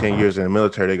I do 10 years in the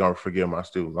military, they're gonna forgive my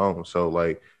student loans. So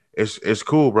like it's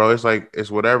cool, bro. It's like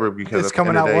it's whatever, because it's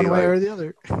coming out one way or the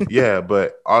other. Yeah,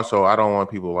 but also I don't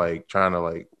want people like trying to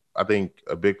like, I think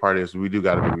a big part is we do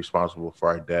gotta be responsible for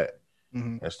our debt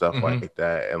and stuff like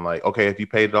that. And like, okay, if you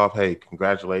paid it off, hey,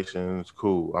 congratulations,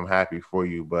 cool. I'm happy for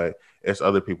you. But it's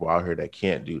other people out here that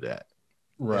can't do that.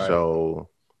 Right. So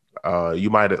you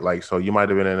might have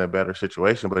been in a better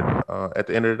situation, but at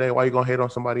the end of the day, why you gonna hate on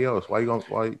somebody else?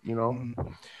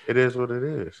 It is what it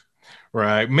is.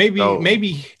 Right.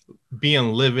 Maybe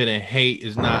being livid and hate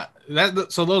is not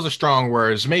that. So those are strong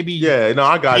words. Maybe. Yeah. No,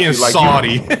 I got being you. Like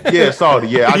salty. Salty.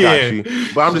 Yeah, I got you.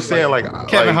 But I'm just saying, like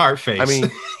Kevin Hart face. I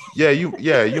mean,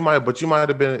 you might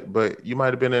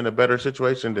have been in a better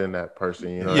situation than that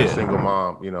person. A single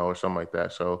mom, or something like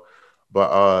that. So.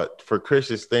 But for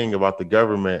Chris's thing about the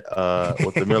government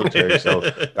with the military, so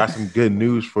got some good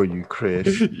news for you,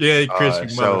 Chris. Yeah, Chris, you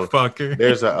So motherfucker.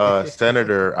 there's a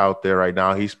senator out there right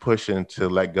now. He's pushing to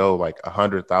let go like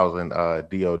 100,000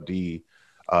 DoD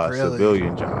Really?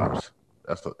 civilian jobs.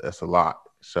 That's a lot.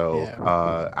 So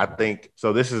Yeah. I think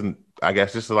so. This is, I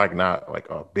guess, this is like not like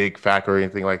a big factor or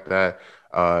anything like that.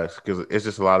 Because it's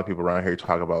just a lot of people around here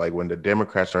talk about like when the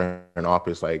Democrats are in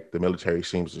office, like the military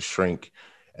seems to shrink,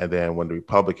 and then when the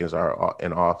Republicans are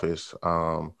in office,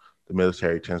 the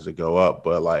military tends to go up.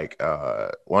 But like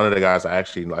one of the guys I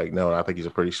actually like know, and I think he's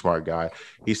a pretty smart guy.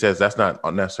 He says that's not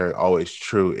necessarily always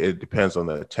true. It depends on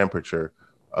the temperature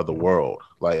of the world.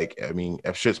 Like, I mean,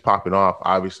 if shit's popping off,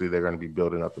 obviously they're going to be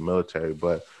building up the military.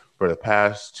 But for the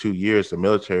past 2 years, the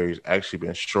military has actually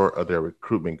been short of their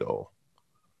recruitment goal.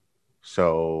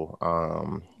 So,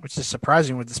 Which is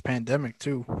surprising with this pandemic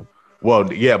too.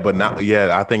 well, yeah, but now,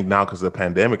 yeah, I think now because of the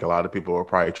pandemic, a lot of people are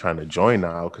probably trying to join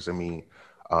now. Because I'm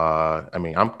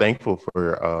thankful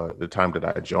for the time that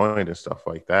I joined and stuff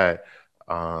like that.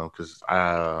 Because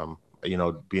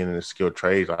being in the skilled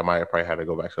trades, I might have probably had to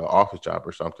go back to the office job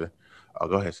or something.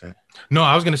 Go ahead, Sam. No,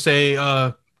 I was gonna say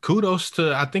kudos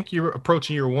to, I think you're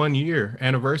approaching your 1 year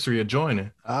anniversary of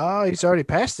joining. Oh, he's already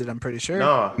passed it. I'm pretty sure.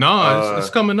 No, it's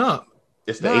coming up.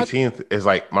 It's the 18th. It's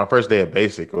like my first day of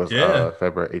basic was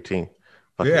February 18th.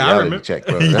 Yeah, I remember. Check,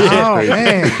 bro. Oh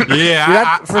man.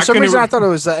 Yeah. Dude, for some reason, I thought it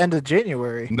was the end of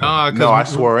January. No, I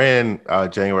swore in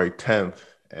January 10th,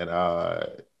 and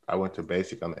I went to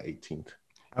basic on the 18th.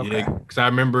 Okay. Yeah, because I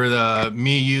remember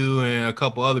me, you, and a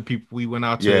couple other people, we went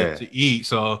out to eat.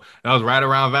 So that was right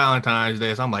around Valentine's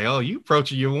Day. So I'm like, oh, you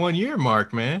approaching your 1 year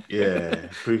mark, man. Yeah,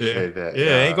 appreciate that.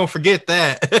 Yeah, ain't gonna forget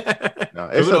that. No,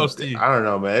 I don't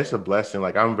know, man. It's a blessing.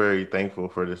 Like, I'm very thankful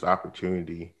for this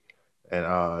opportunity,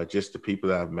 and just the people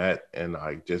that I've met, and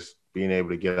like just being able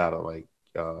to get out of like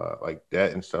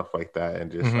debt and stuff like that, and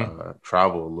just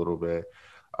travel a little bit.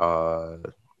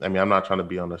 I mean, I'm not trying to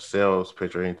be on a sales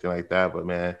pitch or anything like that, but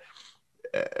man,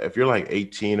 if you're like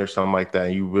 18 or something like that,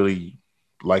 and you really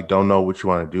like don't know what you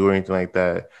want to do or anything like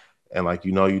that, and like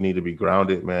you need to be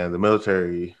grounded, man, the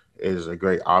military is a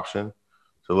great option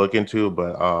to look into.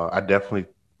 But I definitely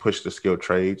push the skilled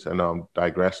trades. I know I'm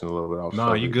digressing a little bit off.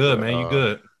 No, you good, man. You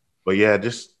good. But yeah,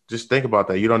 just think about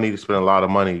that. You don't need to spend a lot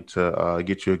of money to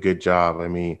get you a good job. I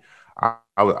mean, I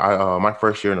my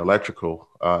first year in electrical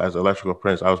as an electrical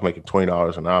apprentice, I was making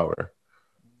 $20 an hour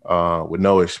with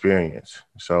no experience.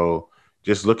 So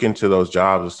just look into those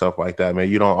jobs and stuff like that, man.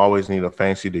 You don't always need a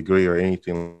fancy degree or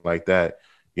anything like that,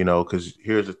 because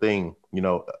here's the thing,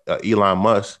 Elon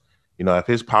Musk, if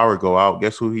his power go out,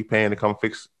 guess who he paying to come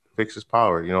fix his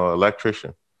power?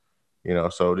 Electrician.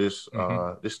 So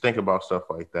just think about stuff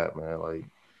like that, man. Like,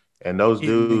 and those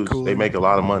dudes, they make a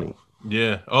lot of money.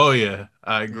 Yeah. Oh yeah,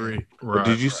 I agree. Right.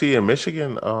 Did you see in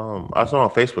Michigan? I saw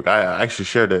on Facebook. I actually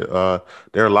shared that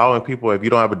they're allowing people, if you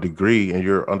don't have a degree and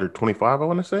you're under 25, I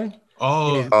want to say.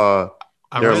 Oh.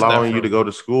 They're allowing you to go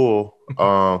to school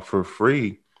for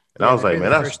free. And I was like, man,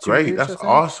 that's great. That's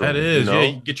awesome. That is. Yeah,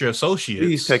 you get your associates.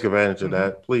 Please take advantage of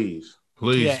that, please.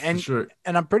 Please. Yeah,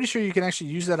 and I'm pretty sure you can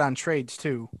actually use that on trades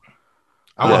too.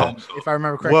 If I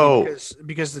remember correctly,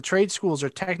 because the trade schools are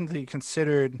technically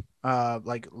considered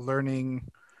like learning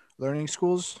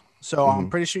schools. So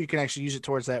I'm pretty sure you can actually use it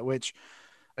towards that, which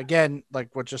again,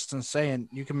 like what Justin's saying,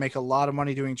 you can make a lot of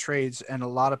money doing trades, and a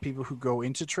lot of people who go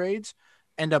into trades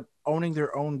end up owning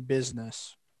their own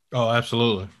business. Oh,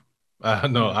 absolutely.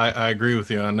 No, I agree with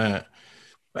you on that.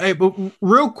 Hey, but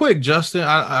real quick, Justin,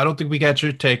 I don't think we got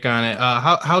your take on it.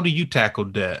 How do you tackle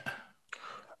debt?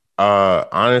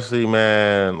 Honestly,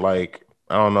 man, like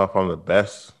I don't know if I'm the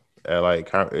best at like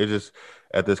it just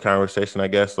at this conversation, I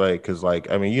guess, like because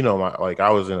like I mean, I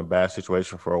was in a bad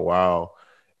situation for a while,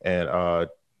 and I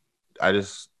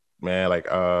just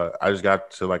I just got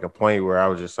to like a point where I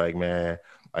was just like, man,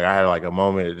 like I had like a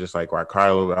moment just like where I cried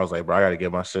a little bit. I was like, bro, I got to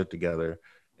get my shit together,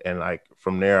 and like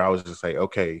from there, I was just like,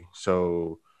 okay,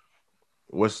 so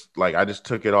what's like I just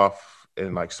took it off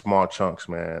in like small chunks,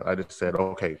 man. I just said,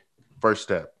 okay, first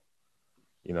step.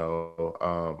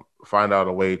 Find out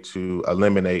a way to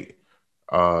eliminate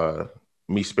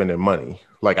me spending money.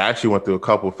 Like I actually went through a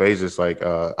couple phases. Like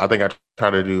I think I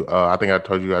tried to do. I think I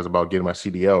told you guys about getting my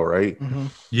CDL, right? Mm-hmm.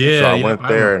 Yeah. So I went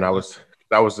there, and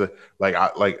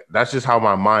that's just how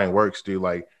my mind works, dude.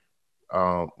 Like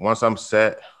once I'm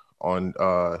set on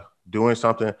doing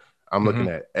something, I'm looking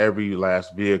at every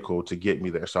last vehicle to get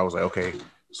me there. So I was like, okay.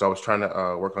 So I was trying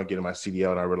to work on getting my CDL,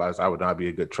 and I realized I would not be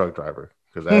a good truck driver.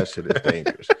 Because that shit is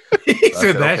dangerous. He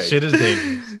said that shit is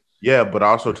dangerous. Yeah, but I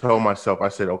also told myself, I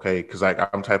said, okay, because I'm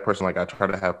the type of person like I try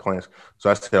to have plans. So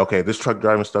I said, okay, this truck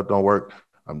driving stuff don't work.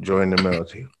 I'm joining the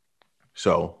military.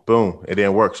 So boom, it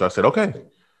didn't work. So I said, okay.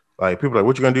 Like people are like,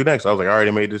 what you gonna do next? I was like, I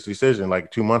already made this decision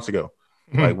like 2 months ago,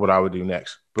 like what I would do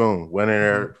next. Boom, went in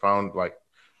there, found like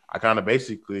I kind of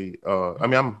basically. I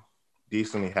mean, I'm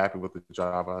decently happy with the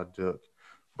job I took,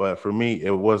 but for me,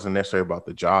 it wasn't necessarily about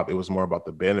the job. It was more about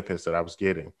the benefits that I was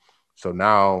getting. So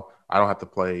now I don't have to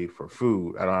pay for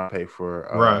food. I don't have to pay for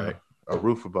Right. a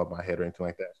roof above my head or anything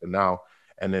like that. So now,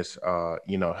 and it's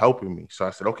helping me. So I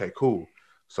said, okay, cool.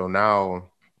 So now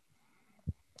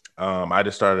I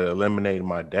just started eliminating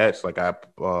my debts. Like I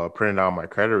printed out my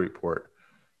credit report,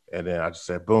 and then I just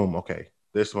said, boom, okay,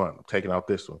 this month I'm taking out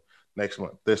this one. Next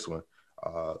month, this one.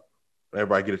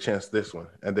 Everybody get a chance this one.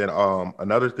 And then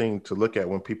another thing to look at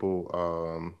when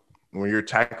you're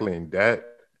tackling debt,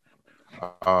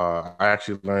 I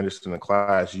actually learned this in the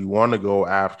class. You want to go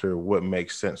after what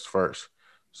makes sense first.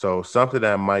 So something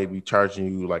that might be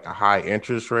charging you like a high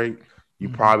interest rate, you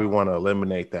probably want to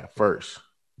eliminate that first.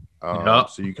 Yep.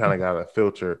 So you kind of got to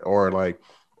filter or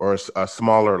a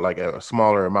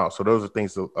smaller amount. So those are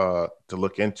things to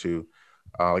look into.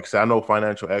 Like I said, I know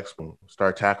financial expert.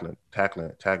 Start tackling.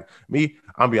 Me,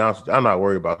 I'll be honest with you, I'm not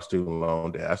worried about student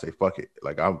loan debt. I say fuck it.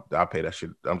 Like I pay that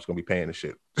shit. I'm just gonna be paying the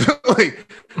shit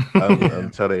like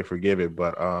until they forgive it.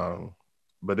 But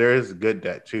there is good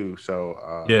debt too.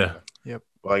 So Yeah. Yep.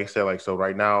 like I said, like so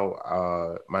right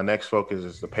now, my next focus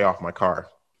is to pay off my car.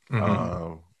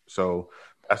 So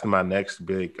that's my next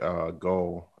big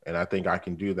goal, and I think I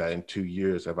can do that in 2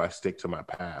 years if I stick to my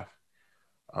path.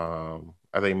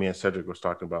 I think me and Cedric was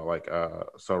talking about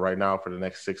so right now for the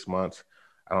next 6 months,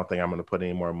 I don't think I'm going to put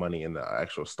any more money in the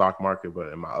actual stock market,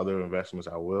 but in my other investments,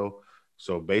 I will.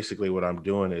 So basically, what I'm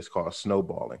doing is called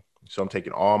snowballing. So I'm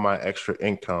taking all my extra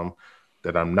income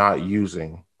that I'm not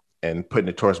using and putting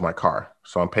it towards my car.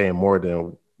 So I'm paying more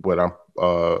than what I'm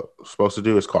supposed to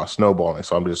do. It's called snowballing.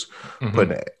 So I'm just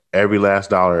putting every last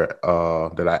dollar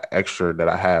that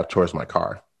I have towards my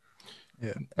car.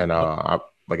 Yeah. And I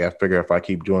figure if I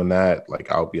keep doing that,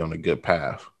 like I'll be on a good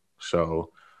path.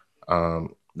 So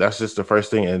that's just the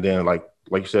first thing. And then like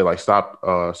you said, like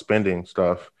stop spending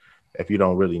stuff if you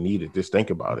don't really need it. Just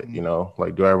think about it,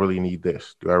 like, do I really need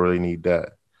this? Do I really need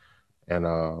that? And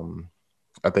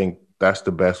I think that's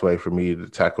the best way for me to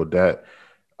tackle debt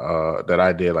that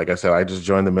I did. Like I said, I just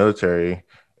joined the military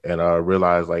and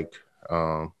realized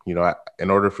in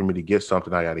order for me to get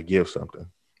something, I got to give something.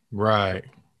 Right.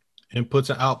 Inputs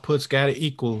and outputs got to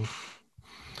equal.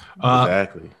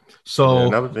 Exactly. So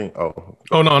another thing. Oh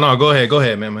no. Go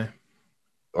ahead, man.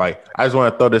 Like I just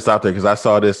want to throw this out there because I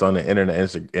saw this on the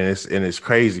internet and it's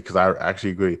crazy because I actually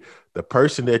agree. The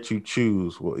person that you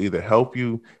choose will either help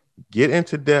you get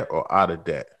into debt or out of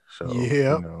debt. So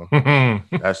that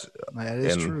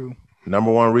is true.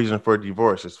 Number one reason for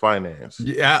divorce is finance.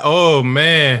 Yeah. Oh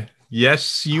man.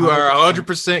 Yes, you 100%. Are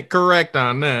 100% correct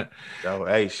on that. So,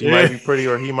 hey, she might be pretty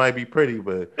or he might be pretty,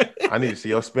 but I need to see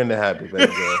your spending habits, baby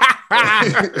girl.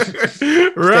 Right. Stay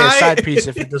a side piece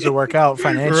if it doesn't work out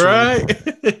financially.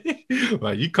 Right.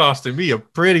 Like you costing me a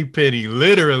pretty penny,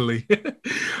 literally.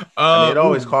 I mean, it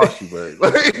always costs you,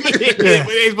 but it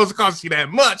ain't supposed to cost you that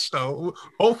much, though.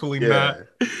 Hopefully not.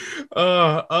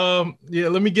 Yeah.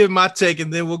 Let me give my take,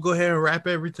 and then we'll go ahead and wrap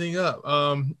everything up.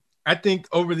 I think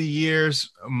over the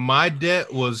years, my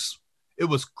debt was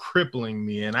crippling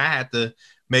me, and I had to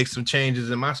make some changes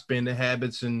in my spending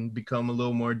habits and become a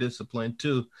little more disciplined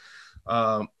too.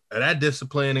 That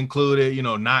discipline included,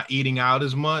 not eating out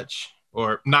as much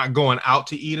or not going out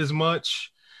to eat as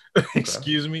much.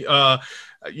 Excuse me. I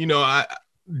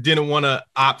didn't want to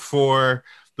opt for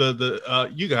the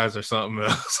you guys are something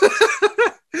else.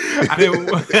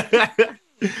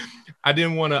 I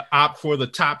didn't want to opt for the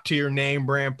top tier name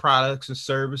brand products and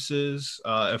services.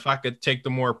 If I could take the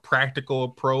more practical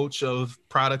approach of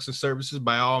products and services,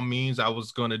 by all means, I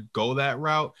was going to go that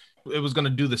route. It was going to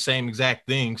do the same exact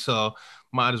thing. So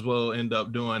might as well end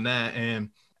up doing that. And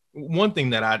one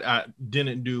thing that I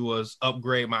didn't do was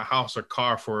upgrade my house or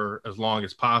car for as long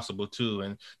as possible too.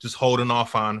 And just holding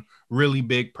off on really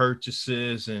big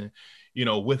purchases and,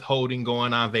 withholding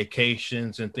going on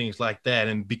vacations and things like that.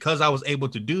 And because I was able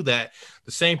to do that,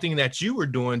 the same thing that you were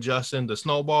doing, Justin, the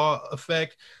snowball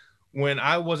effect, when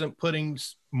I wasn't putting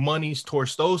monies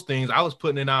towards those things, I was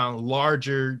putting it on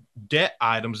larger debt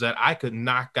items that I could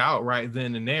knock out right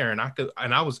then and there. And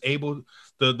I was able,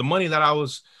 the money that I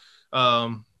was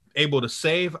able to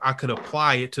save, I could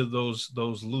apply it to those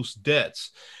loose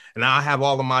debts. And I have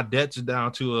all of my debts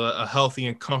down to a healthy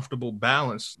and comfortable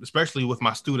balance, especially with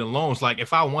my student loans. Like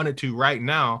if I wanted to right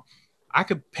now, I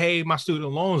could pay my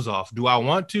student loans off. Do I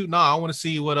want to? No, I want to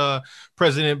see what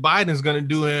President Biden's going to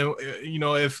do. And,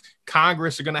 if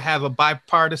Congress are going to have a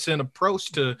bipartisan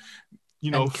approach to,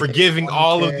 forgiving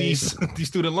all of these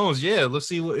student loans. Yeah, let's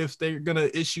see if they're going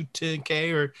to issue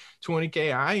 10K or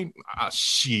 20K.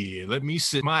 Shit, let me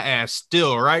sit my ass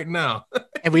still right now.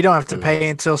 And we don't have to pay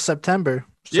until September.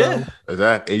 So. Yeah,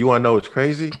 exactly. And you want to know what's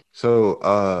crazy?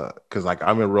 So, because like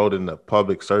I'm enrolled in the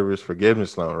public service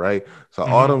forgiveness loan, right? So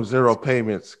all them zero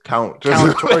payments count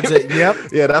towards it.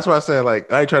 Yep. Yeah, that's why I said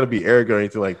like I ain't trying to be arrogant or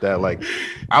anything like that. Like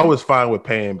I was fine with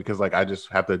paying because like I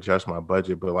just have to adjust my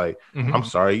budget. But like I'm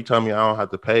sorry, you tell me I don't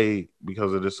have to pay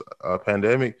because of this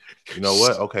pandemic. You know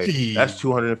what? Okay, that's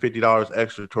 $250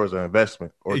 extra towards an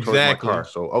investment or towards my car.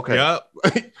 So okay,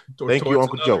 thank you,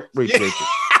 Uncle Joe. Appreciate it.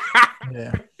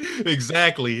 Yeah,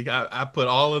 exactly. I put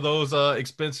all of those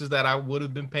expenses that I would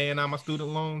have been paying on my student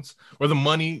loans or the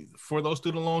money for those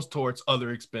student loans towards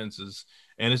other expenses.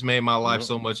 And it's made my life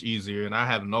so much easier. And I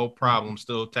have no problem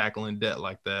still tackling debt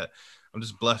like that. I'm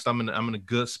just blessed. I'm in a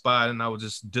good spot, and I was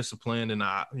just disciplined, and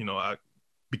I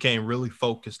became really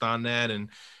focused on that and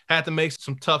had to make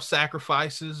some tough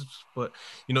sacrifices, but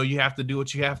you have to do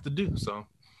what you have to do. So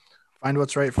find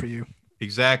what's right for you.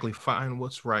 Exactly. Find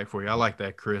what's right for you. I like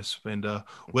that, Chris. And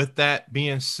with that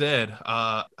being said,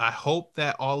 I hope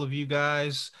that all of you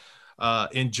guys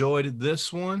enjoyed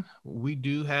this one. We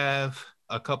do have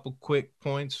a couple quick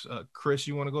points. Chris,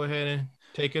 you want to go ahead and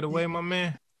take it away, my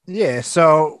man? Yeah.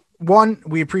 So one,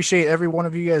 we appreciate every one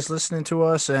of you guys listening to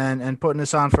us and putting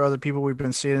this on for other people. We've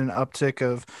been seeing an uptick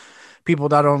of people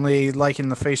not only liking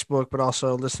the Facebook, but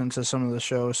also listening to some of the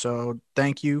shows. So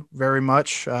thank you very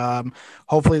much.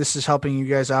 Hopefully this is helping you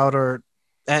guys out, or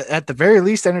at the very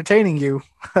least entertaining you.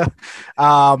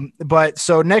 But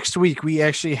so next week we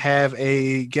actually have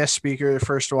a guest speaker, the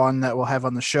first one that we'll have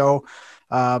on the show.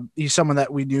 He's someone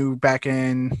that we knew back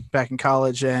in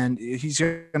college, and he's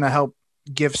going to help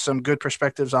give some good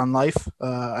perspectives on life,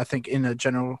 I think, in a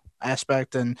general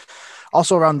aspect, and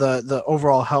also around the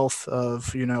overall health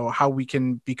of how we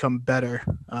can become better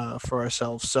for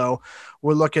ourselves. So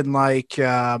we're looking like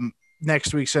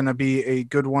next week's gonna be a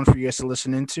good one for you guys to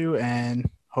listen into, and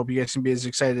hope you guys can be as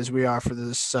excited as we are for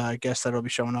this guest that'll be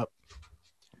showing up.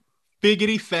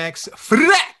 Biggity facts,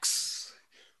 facts.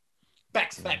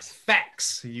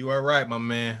 You are right, my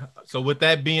man. So with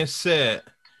that being said,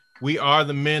 we are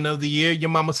the Men of the Year, your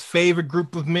mama's favorite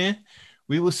group of men.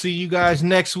 We will see you guys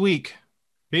next week.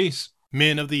 Peace.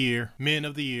 Men of the Year, Men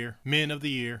of the Year, Men of the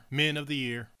Year, Men of the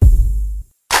Year.